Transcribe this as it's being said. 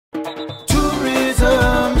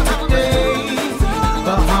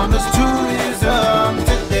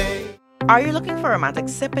Are you looking for a romantic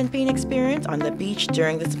sip and paint experience on the beach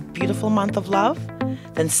during this beautiful month of love?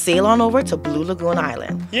 Then sail on over to Blue Lagoon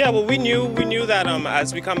Island. Yeah, well, we knew that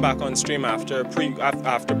as we come back on stream after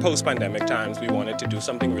post-pandemic times, we wanted to do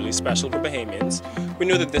something really special for Bahamians. We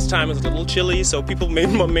knew that this time was a little chilly, so people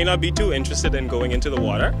may not be too interested in going into the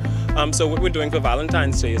water. So what we're doing for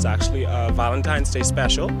Valentine's Day is actually a Valentine's Day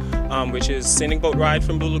special, which is scenic boat ride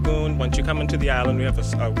from Blue Lagoon. Once you come into the island, we have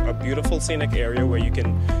a beautiful scenic area where you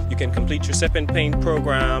can complete your sip and paint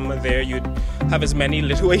program. There you'd have as many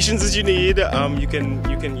lituations as you need. You can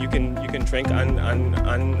drink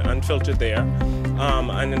unfiltered there.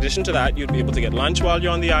 In addition to that, you'd be able to get lunch while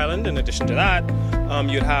you're on the island. In addition to that,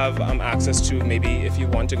 you'd have access to, maybe if you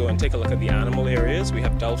want to go and take a look at the animal areas, we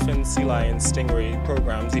have dolphins, sea lions, stingray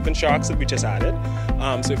programs, even sharks that we just added.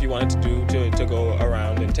 So if you wanted to go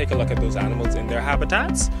around and take a look at those animals in their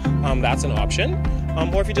habitats, that's an option.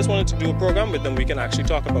 Or if you just wanted to do a program with them, we can actually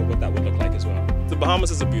talk about what that would look like as well. The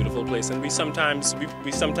Bahamas is a beautiful place, and we sometimes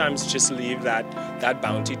just leave that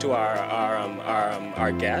bounty to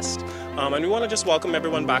our guest, and we want to just welcome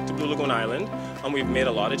everyone back to Blue Lagoon Island. We've made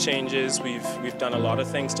a lot of changes. We've done a lot of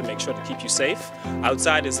things to make sure to keep you safe.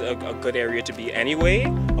 Outside is a good area to be anyway,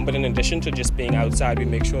 but in addition to just being outside, we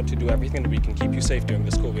make sure to do everything that we can keep you safe during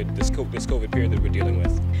this COVID period that we're dealing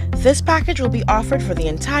with. This package will be offered for the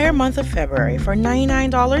entire month of February for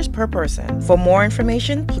 $99 per person. For more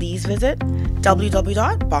information, please visit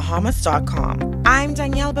www.bahamas.com. I'm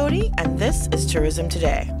Danielle Bodie, and this is Tourism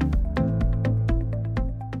Today.